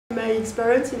my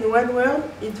experience in one word,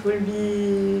 it will be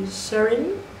sharing.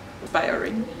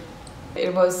 Inspiring.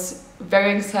 It was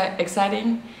very exciting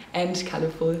and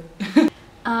colorful.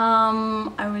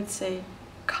 I would say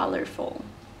colorful.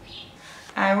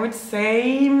 I would say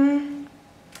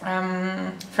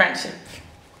friendship.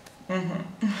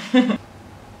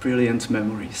 Brilliant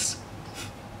memories.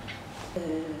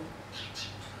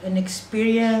 An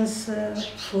experience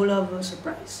full of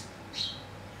surprise.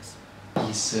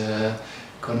 Is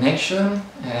connection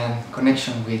and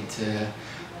connection with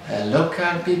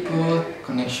local people,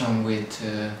 connection with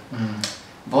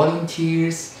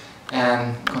volunteers, and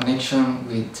connection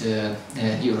with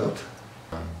Europe.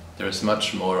 There's much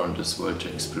more on this world to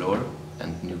explore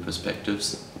and new perspectives.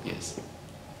 Yes.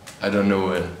 I don't know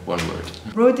one word.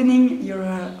 Broadening your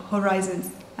horizons.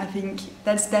 I think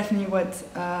that's definitely what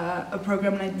a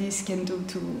program like this can do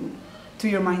to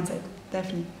your mindset.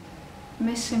 Definitely.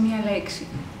 Μέσα σε μία λέξη.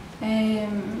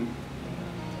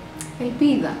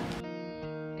 Ελπίδα.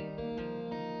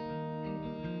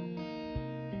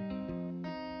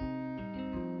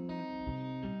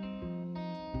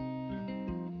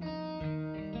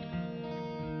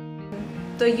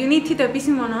 Το Unity, το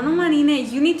επίσημο όνομα, είναι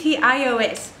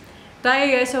UNITY-iOS. Το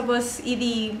iOS, όπως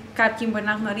ήδη κάποιοι μπορεί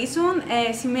να γνωρίζουν,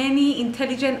 σημαίνει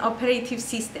Intelligent Operative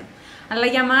System. Αλλά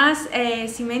για μας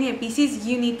σημαίνει επίσης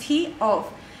Unity of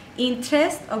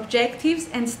Interest,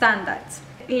 Objectives and Standards.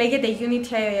 Λέγεται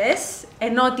UNITY-iOS,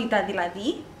 ενότητα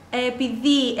δηλαδή,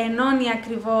 επειδή ενώνει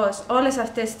ακριβώς όλες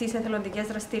αυτές τις εθελοντικές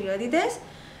δραστηριότητες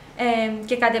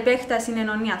και κατ' επέκταση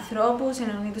ενώνει ανθρώπους,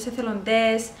 ενώνει τους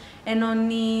εθελοντές,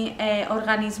 ενώνει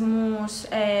οργανισμούς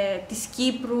της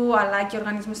Κύπρου αλλά και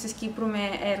οργανισμούς της Κύπρου με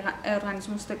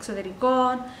οργανισμούς του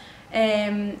εξωτερικό,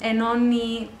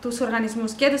 ενώνει τους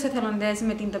οργανισμούς και τους εθελοντές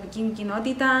με την τοπική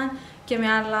κοινότητα και με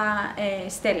άλλα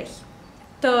στέλεχη.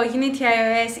 Το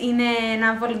UNITY-iOS είναι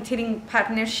ένα volunteering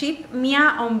partnership, μια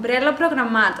ομπρέλα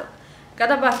προγραμμάτων.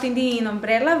 Κάτω από αυτήν την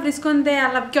ομπρέλα βρίσκονται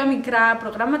άλλα πιο μικρά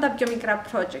προγράμματα, πιο μικρά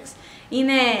projects.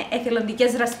 Είναι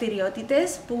εθελοντικές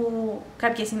δραστηριότητες που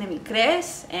κάποιες είναι μικρές,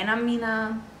 1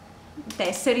 μήνα,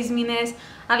 4 μήνες,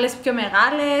 άλλες πιο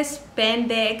μεγάλες,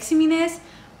 5-6 μήνες,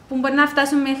 που μπορεί να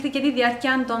φτάσουν μέχρι και τη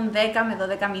διάρκεια των 10 με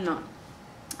 12 μηνών.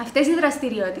 Αυτές οι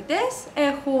δραστηριότητες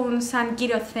έχουν σαν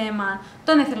κύριο θέμα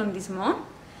τον εθελοντισμό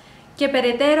και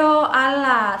περαιτέρω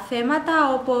άλλα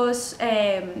θέματα όπως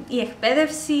η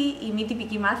εκπαίδευση, η μη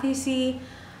τυπική μάθηση,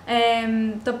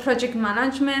 το project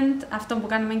management, αυτό που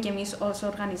κάνουμε και εμείς ως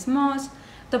οργανισμός,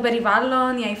 το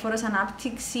περιβάλλον, η αειφόρος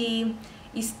ανάπτυξη,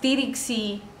 η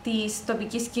στήριξη της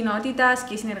τοπικής κοινότητας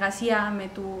και η συνεργασία με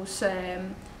τους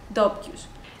ντόπιους.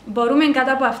 Μπορούμε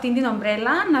κάτω από αυτήν την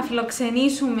ομπρέλα να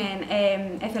φιλοξενήσουμε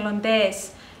εθελοντές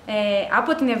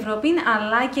από την Ευρώπη,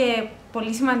 αλλά και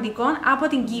πολύ σημαντικό από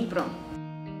την Κύπρο.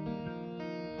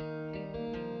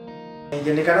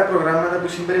 Γενικά τα προγράμματα που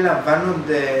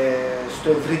συμπεριλαμβάνονται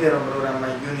στο ευρύτερο πρόγραμμα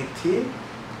Unity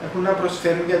έχουν να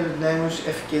προσφέρουν για τους νέους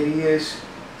ευκαιρίες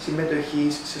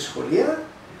συμμετοχής σε σχολεία,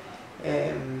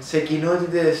 σε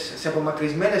κοινότητες, σε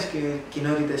απομακρυσμένες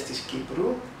κοινότητες της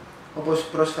Κύπρου, όπως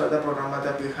πρόσφατα τα προγράμματα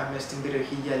που είχαμε στην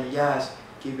περιοχή Γιαλιάς,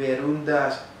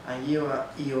 Κυπερούντας, Αγίου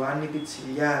Ιωάννη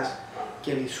Πιτσιλιάς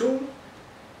και Λυσού.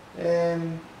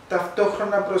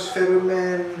 Ταυτόχρονα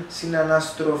προσφέρουμε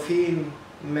συναναστροφή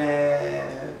με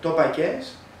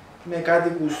τοπακές, με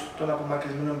κάτοικους των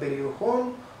απομακρυσμένων περιοχών,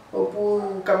 όπου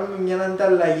κάνουμε μια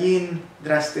ανταλλαγή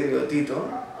δραστηριοτήτων.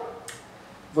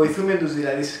 Βοηθούμε τους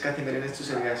δηλαδή στις καθημερινές τους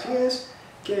εργασίες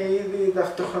και ήδη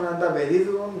ταυτόχρονα τα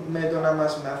απαιτούν με το να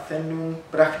μας μαθαίνουν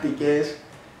πρακτικές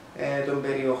των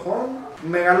περιοχών.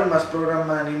 Μεγάλο μας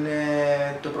πρόγραμμα είναι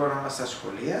το πρόγραμμα στα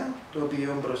σχολεία, το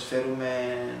οποίο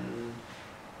προσφέρουμε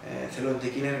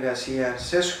θελοντική εργασία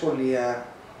σε σχολεία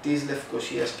της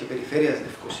Λευκωσίας και περιφέρειας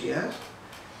Λευκωσίας.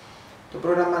 Το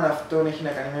πρόγραμμα αυτό έχει να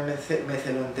κάνει με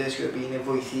θελοντές οι οποίοι είναι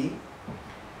βοηθοί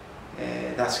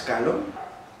δασκάλων.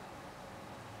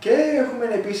 Και έχουμε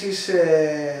επίσης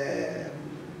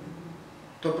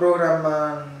το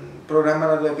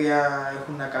προγράμματα τα οποία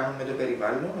έχουν να κάνουν με το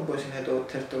περιβάλλον, όπως είναι το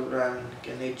Turtle Run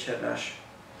και Nature Rush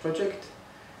Project,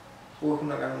 που έχουν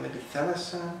να κάνουν με τη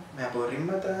θάλασσα, με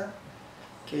απορρίμματα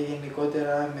και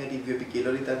γενικότερα με τη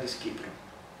βιοποικιλότητα της Κύπρου,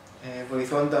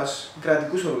 βοηθώντας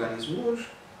κρατικούς οργανισμούς,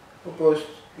 όπως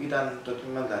ήταν το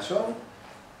τμήμα δασών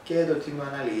και το τμήμα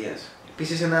αναλυείας.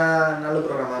 Επίσης, ένα άλλο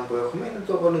πρόγραμμα που έχουμε είναι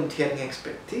το Volunteering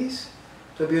Expertise,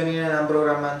 το οποίο είναι ένα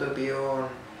πρόγραμμα το οποίο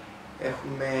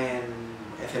έχουμε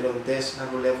εθελοντές να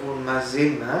δουλεύουν μαζί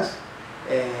μας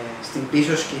στην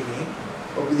πίσω σκηνή,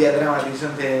 όπου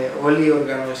διαδραματίζονται όλη η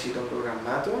οργάνωση των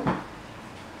προγραμμάτων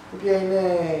η οποία είναι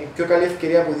η πιο καλή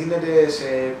ευκαιρία που δίνεται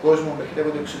σε κόσμο που έρχεται από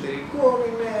το εξωτερικό,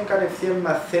 είναι κατευθείαν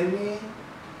μαθαίνει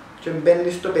και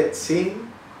μπαίνει στο πετσί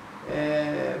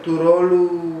του ρόλου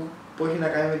που έχει να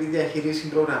κάνει με τη διαχείριση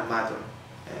προγραμμάτων.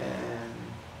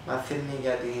 Μαθαίνει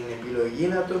για την επιλογή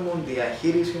ατόμων,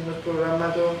 διαχείριση ενός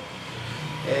προγράμματος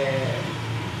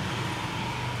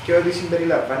και ό,τι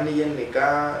συμπεριλαμβάνει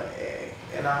γενικά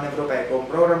ένα ευρωπαϊκό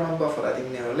πρόγραμμα που αφορά την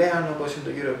νεολαία, όπως είναι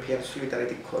το European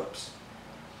Solidarity Corps.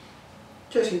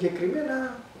 Και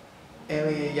συγκεκριμένα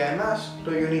για εμάς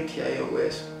το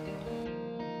UNITY-iOS.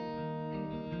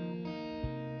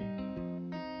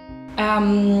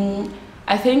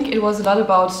 I think it was a lot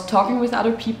about talking with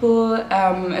other people,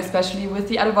 especially with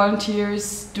the other volunteers,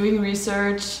 doing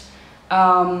research.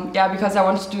 Yeah, because I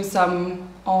wanted to do some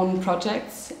own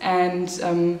projects, and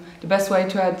the best way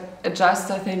to adjust,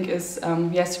 I think, is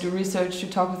yes, to do research, to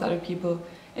talk with other people,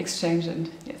 exchange, and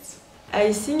yes. I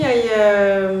think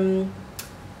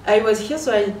I was here,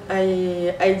 so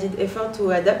I did effort to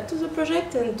adapt to the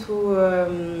project and to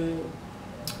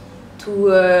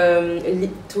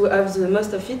have the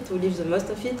most of it, to live the most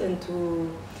of it, and to,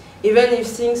 even if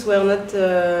things were not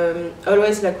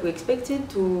always like we expected,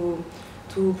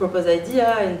 to propose idea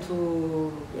and to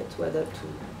adapt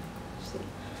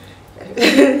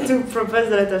to propose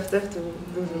a lot of stuff to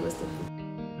do the most of it.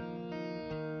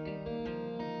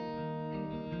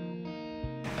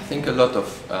 I think a lot of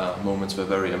moments were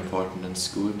very important in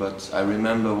school, but I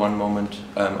remember one moment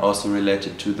also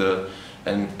related to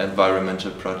an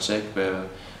environmental project where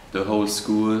the whole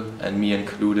school, and me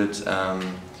included,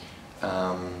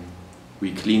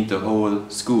 we cleaned the whole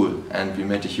school, and we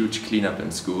made a huge cleanup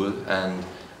in school, and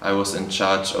I was in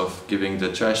charge of giving the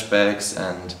trash bags,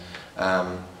 and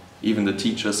even the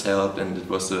teachers helped, and it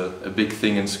was a big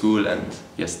thing in school, and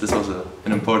yes, this was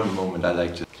an important moment. I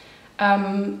liked it.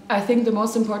 I think the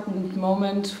most important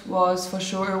moment was for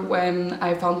sure when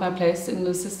I found my place in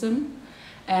the system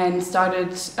and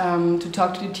started to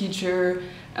talk to the teacher,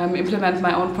 implement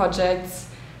my own projects,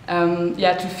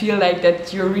 yeah, to feel like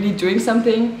that you're really doing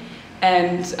something.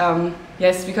 And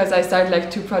yes, because I started like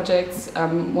 2 projects,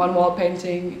 one wall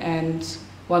painting and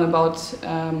one about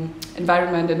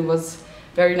environment, and it was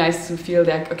very nice to feel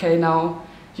like, okay, now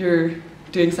you're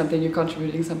doing something, you're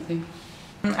contributing something.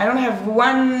 I don't have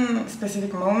one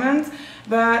specific moment,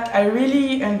 but I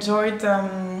really enjoyed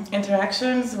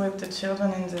interactions with the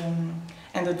children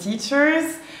and the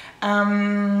teachers.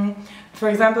 For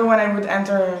example, when I would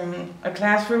enter a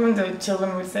classroom, the children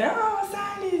would say, "Oh,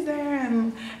 Sally's there,"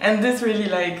 and this really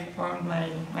like warmed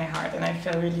my heart, and I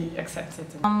felt really accepted.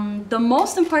 The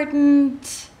most important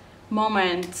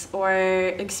moment or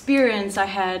experience I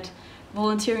had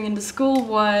volunteering in the school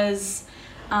was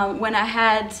when I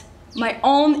had my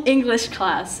own English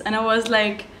class, and I was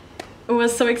like, I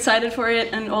was so excited for it,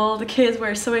 and all the kids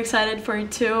were so excited for it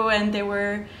too, and they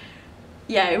were,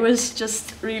 yeah, it was just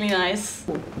really nice.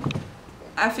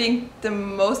 I think the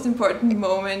most important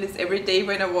moment is every day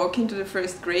when I walk into the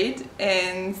first grade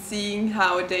and seeing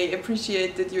how they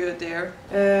appreciate that you are there.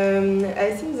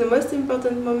 I think the most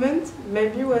important moment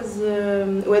maybe was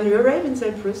when we arrived in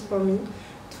Cyprus for me.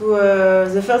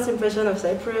 The first impression of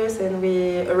Cyprus, and we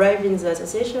arrived in the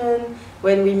association,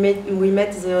 when we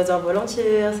met the other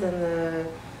volunteers and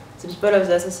the people of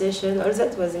the association. All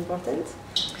that was important.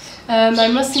 My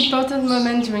most important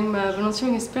moment during my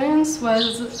volunteering experience was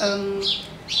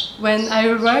when I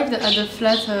arrived at the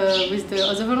flat with the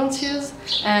other volunteers,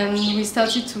 and we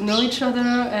started to know each other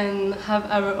and have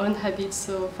our own habits.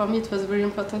 So for me it was very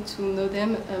important to know them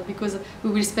because we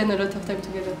will spend a lot of time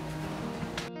together.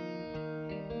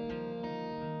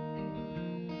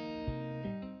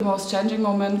 The most challenging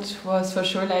moment was for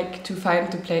sure like to find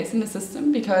the place in the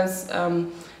system, because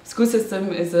school system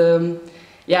is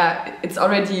yeah, it's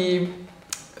already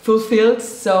fulfilled,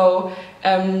 so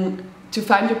to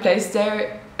find your place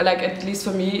there, like at least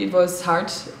for me, it was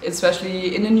hard,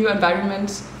 especially in a new environment,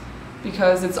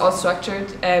 because it's all structured,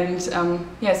 and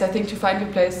yes, I think to find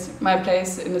my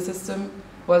place in the system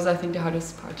was, I think, the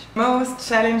hardest part. Most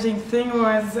challenging thing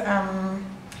was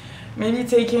maybe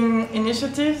taking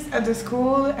initiatives at the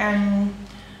school and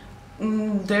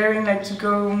daring like to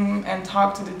go and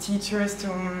talk to the teachers to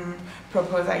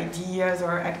propose ideas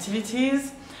or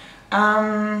activities.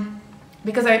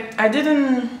 Because I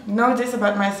didn't know this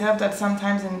about myself, that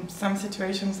sometimes in some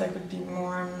situations I could be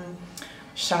more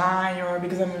shy, or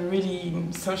because I'm a really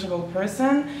sociable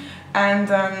person, and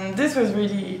this was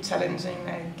really challenging,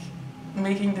 like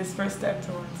making this first step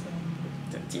towards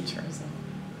the teachers.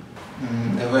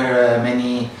 There were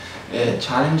many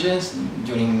challenges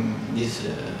during this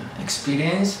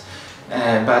experience.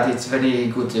 but it's very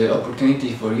good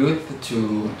opportunity for youth to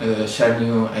share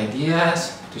new ideas,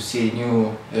 to see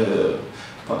new,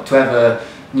 to have a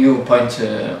new point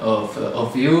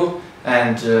of view,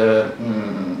 and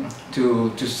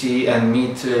to see and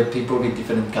meet people with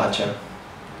different culture.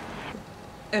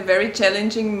 A very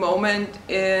challenging moment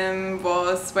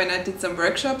was when I did some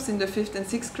workshops in the 5th and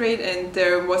 6th grade, and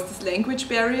there was this language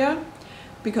barrier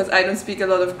because I don't speak a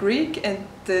lot of Greek and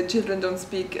the children don't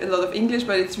speak a lot of English,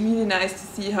 but it's really nice to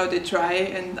see how they try,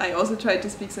 and I also try to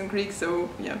speak some Greek, so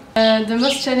yeah. The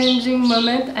most challenging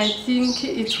moment, I think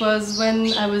it was when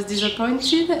I was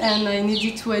disappointed and I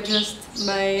needed to adjust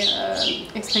my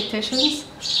expectations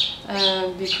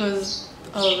because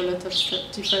of a lot of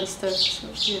different stuff. So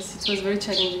yes, it was very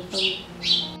challenging for me.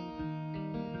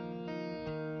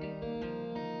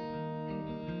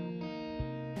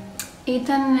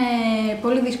 Ήταν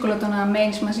πολύ δύσκολο το να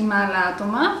μένεις μαζί με άλλα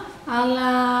άτομα, αλλά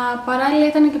παράλληλα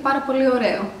ήταν και πάρα πολύ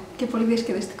ωραίο και πολύ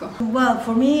διασκεδαστικό. Well,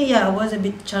 for me, yeah, it was a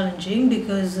bit challenging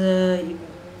because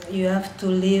you have to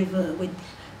live with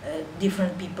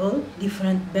different people,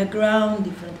 different background,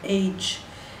 different age,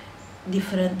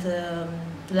 different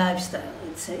lifestyle,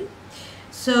 let's say.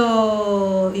 So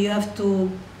you have to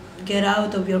get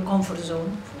out of your comfort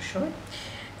zone, for sure,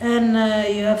 and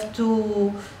you have to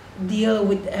deal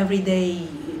with everyday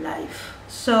life.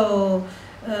 So,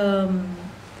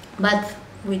 but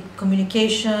with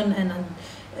communication and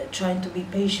trying to be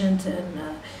patient and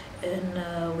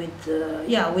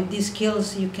with these skills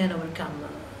you can overcome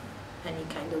any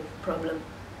kind of problem,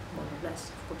 more or less,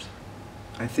 of course.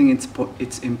 I think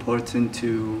it's important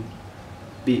to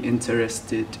be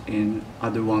interested in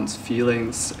other one's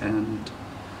feelings and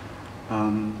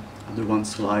other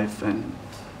one's life and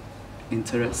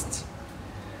interests.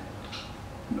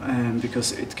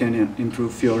 Because it can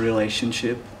improve your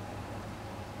relationship.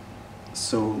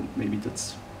 So maybe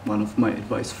that's one of my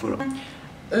advice for.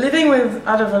 Living with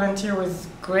other volunteers was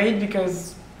great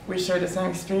because we share the same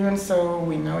experience, so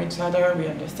we know each other, we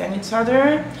understand each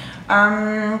other.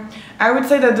 I would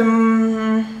say that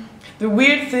the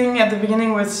weird thing at the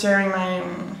beginning was sharing my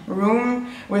room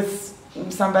with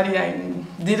somebody I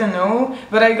didn't know,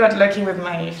 but I got lucky with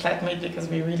my flatmate because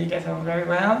we really get on very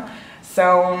well. So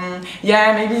yeah,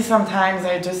 maybe sometimes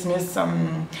I just miss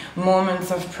some moments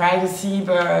of privacy,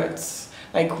 but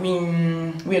like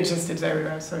we adjusted very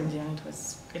well. So in the end, it was.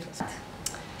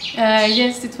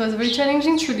 Yes, it was very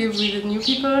challenging to live with new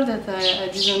people that I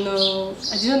didn't know.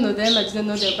 I didn't know them. I didn't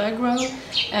know their background,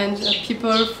 and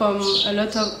people from a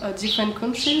lot of different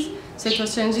countries. So it was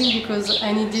challenging because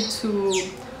I needed to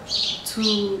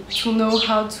know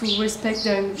how to respect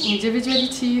their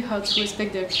individuality, how to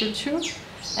respect their culture.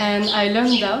 And I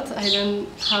learned that. I learned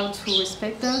how to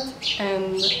respect that,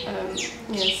 and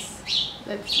yes,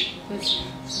 that's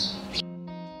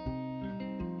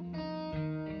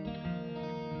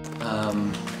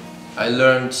I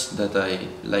learned that I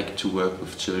like to work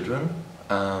with children,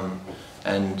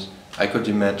 and I could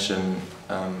imagine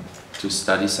to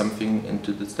study something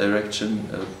into this direction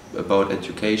about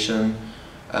education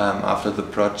after the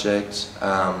project.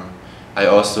 I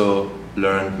also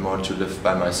learned more to live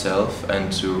by myself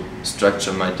and to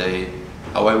structure my day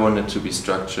how I want it to be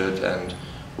structured and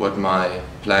what my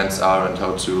plans are and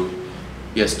how to,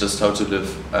 yes, just how to live,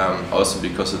 also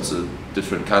because it's a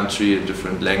different country, a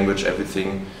different language,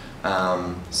 everything.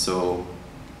 So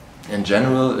in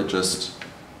general it just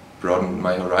broadened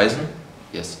my horizon,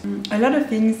 yes. A lot of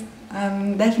things,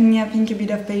 definitely I think a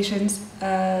bit of patience.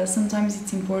 Sometimes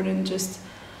it's important just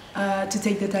to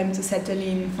take the time to settle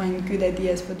in, find good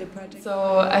ideas for the project.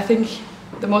 So I think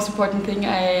the most important thing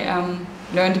I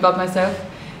learned about myself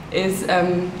is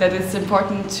that it's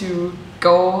important to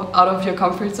go out of your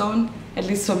comfort zone, at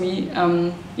least for me.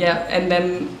 Yeah, and then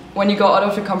when you go out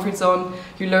of your comfort zone,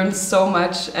 you learn so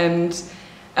much. And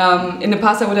in the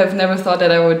past, I would have never thought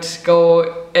that I would go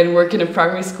and work in a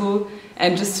primary school.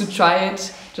 And just to try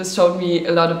it just showed me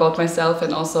a lot about myself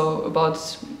and also about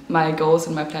my goals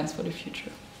and my plans for the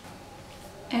future.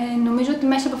 Νομίζω ότι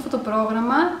μέσα από αυτό το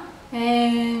πρόγραμμα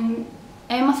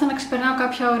έμαθα να ξεπερνάω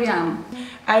κάποια όρια μου.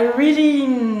 I really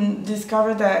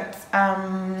discovered that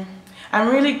I'm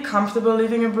really comfortable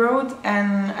living abroad,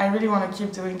 and I really want to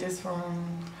keep doing this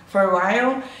for a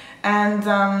while. And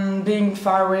being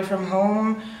far away from home,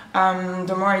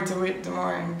 the more I do it, the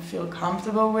more I feel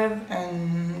comfortable with, and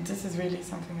this is really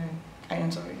something I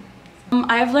enjoy.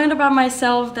 I've learned about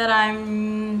myself that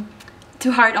I'm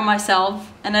too hard on myself,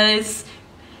 and that it's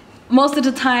most of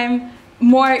the time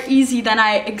more easy than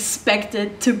I expected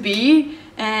to be,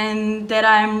 and that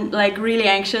I'm like really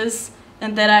anxious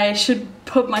and that I should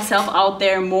put myself out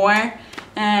there more,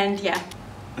 and yeah.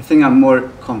 I I think I'm more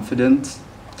confident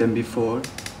than before,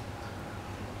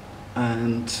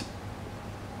 and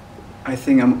I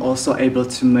think I'm also able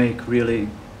to make really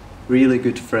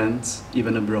good friends,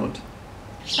 even abroad.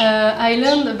 I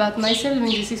learned about myself in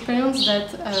this experience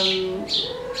that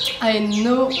I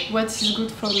know what is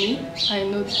good for me. I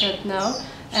know that now,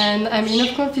 and I'm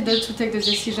enough confident to take the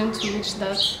decision to reach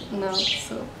that now.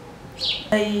 So,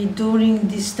 during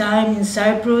this time in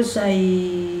Cyprus,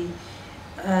 I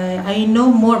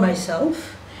know more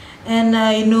myself, and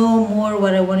I know more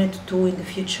what I wanted to do in the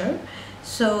future.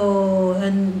 So,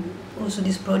 and also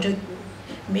this project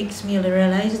makes me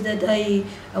realize that I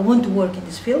want to work in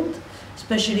this field.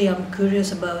 Especially, I'm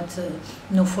curious about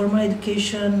formal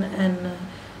education, and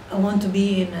I want to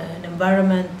be in an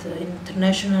environment,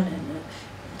 international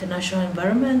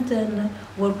environment, and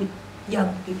work with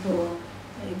young people.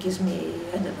 It gives me,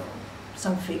 I don't know,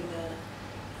 something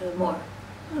more.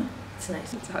 It's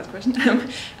nice. It's a hard question.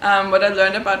 What I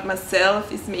learned about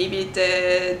myself is maybe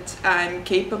that I'm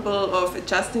capable of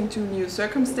adjusting to new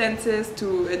circumstances,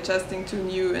 to adjusting to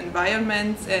new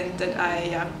environments, and that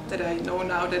I know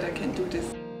now that I can do this.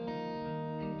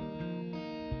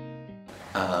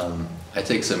 I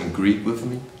take some Greek with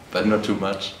me, but not too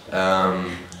much,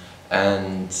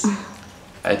 and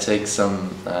I take some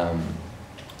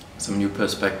new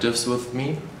perspectives with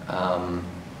me,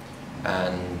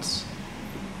 and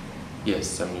yes,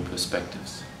 some new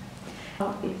perspectives.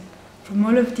 From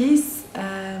all of this,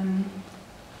 a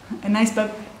nice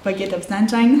packet of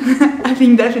sunshine, I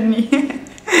think definitely.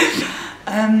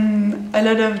 A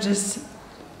lot of just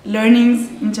learnings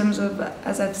in terms of,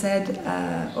 as I've said,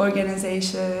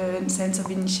 organization, sense of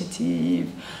initiative,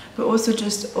 but also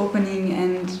just opening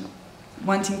and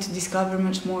wanting to discover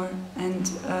much more and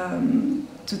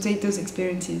to take those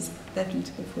experiences definitely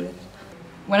to the fullest.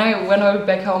 When I go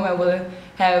back home, I will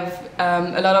have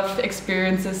a lot of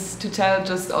experiences to tell,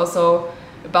 just also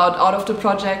about out of the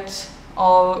project,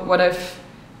 all what I've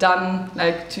done,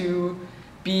 like to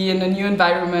be in a new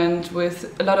environment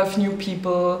with a lot of new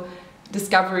people,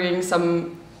 discovering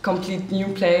some complete new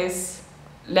place,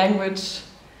 language,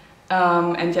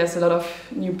 and yes, a lot of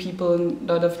new people and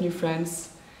a lot of new friends.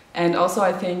 And also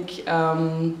I think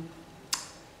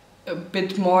a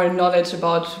bit more knowledge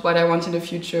about what I want in the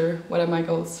future, what are my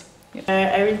goals.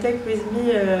 Yeah. I will take with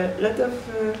me a lot of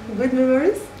good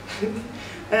memories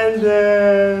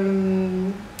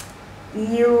and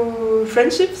new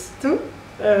friendships too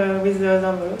with the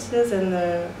other volunteers and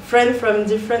friends from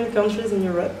different countries in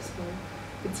Europe. So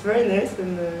it's very nice.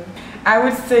 And I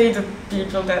would say the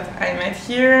people that I met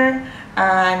here,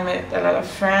 I met a lot of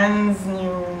friends,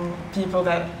 new people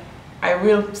that I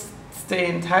will stay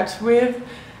in touch with.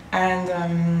 And I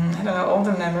don't know, all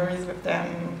the memories with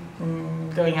them,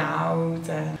 going out.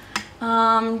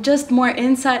 Just more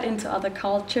insight into other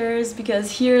cultures, because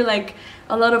here like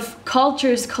a lot of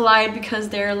cultures collide because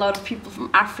there are a lot of people from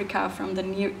Africa, from the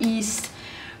Near East,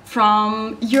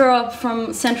 from Europe,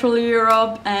 from Central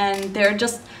Europe, and there are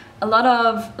just a lot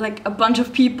of, like, a bunch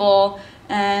of people,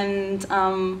 and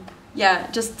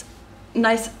yeah, just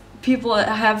nice people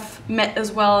I have met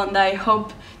as well, and I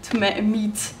hope to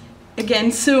meet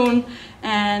again soon.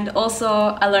 And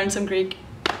also I learned some Greek,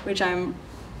 which I'm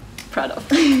proud of.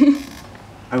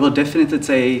 I will definitely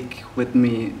take with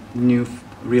me new,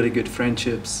 really good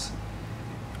friendships,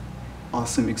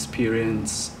 awesome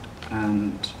experience,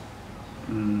 and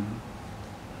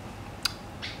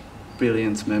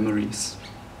brilliant memories.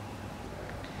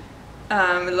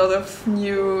 A lot of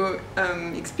new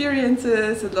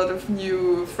experiences, a lot of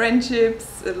new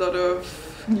friendships, a lot of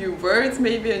new words,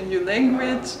 maybe a new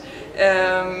language,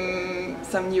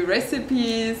 some new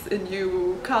recipes, a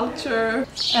new culture.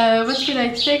 What will I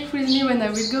take with me when I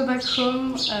will go back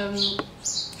home?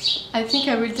 I think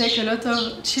I will take a lot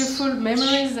of cheerful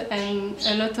memories and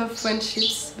a lot of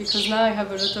friendships, because now I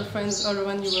have a lot of friends all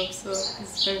around Europe, so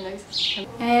it's very nice.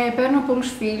 Παίρνω πολλούς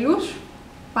φίλους,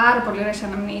 πάρα πολύ ωραίες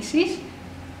αναμνήσεις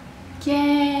και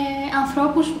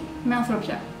ανθρώπους με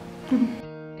ανθρωπιά.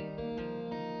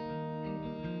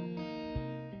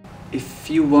 If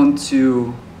you want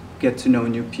to get to know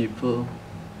new people,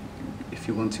 if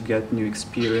you want to get new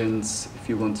experience, if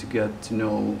you want to get to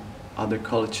know other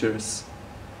cultures,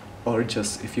 or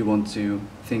just if you want to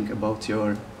think about your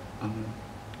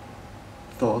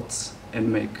thoughts and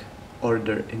make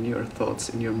order in your thoughts,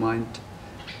 in your mind,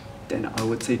 then I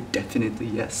would say definitely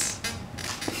yes.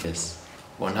 Yes,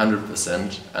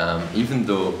 100%. Even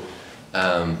though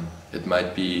it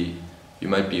might be, you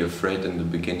might be afraid in the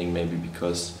beginning, maybe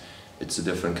because it's a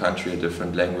different country, a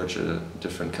different language, a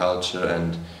different culture,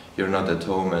 and you're not at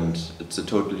home, and it's a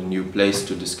totally new place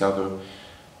to discover.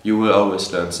 you will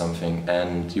always learn something,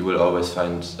 and you will always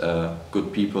find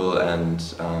good people, and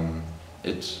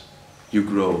you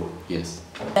grow. Yes.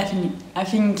 Definitely. I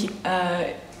think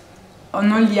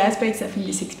on all the aspects, I think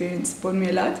this experience brought me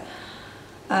a lot.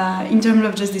 In terms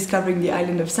of just discovering the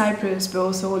island of Cyprus, but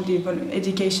also all the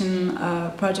education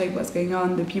project was going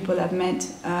on, the people I've met,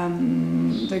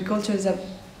 the cultures I've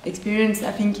experienced,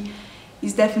 I think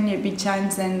is definitely a big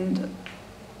chance, and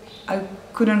I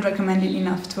couldn't recommend it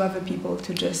enough to other people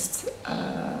to just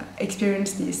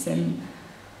experience this and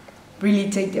really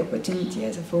take the opportunity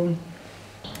as a whole.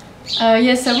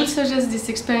 Yes, I would suggest this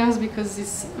experience because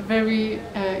it's very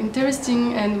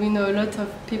interesting, and we know a lot of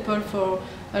people for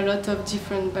a lot of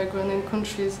different backgrounds and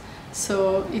countries.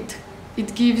 So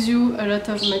it gives you a lot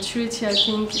of maturity, I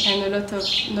think, and a lot of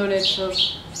knowledge of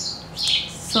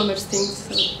so much things.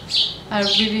 So I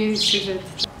really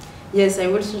suggest. Yes, I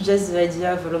would suggest the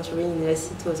idea of volunteering in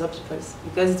LSE to other people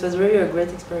because it was really a great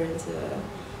experience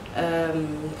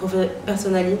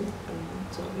personally.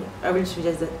 So yeah, I will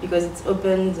suggest that because it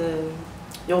opened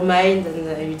your mind,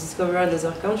 and you discover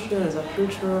another country, another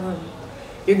culture.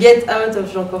 You get out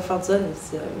of your comfort zone.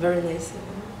 It's very nice.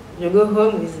 You go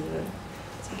home with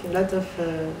a lot of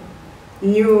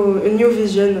new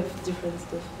vision of different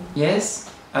stuff.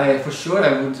 Yes, for sure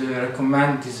I would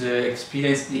recommend this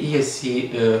experience, the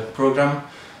ESC program,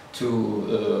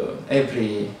 to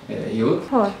every youth.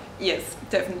 Yes,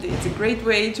 definitely. It's a great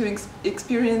way to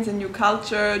experience a new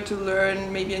culture, to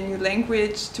learn maybe a new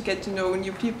language, to get to know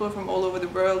new people from all over the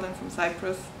world and from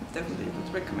Cyprus. Definitely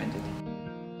would recommend it.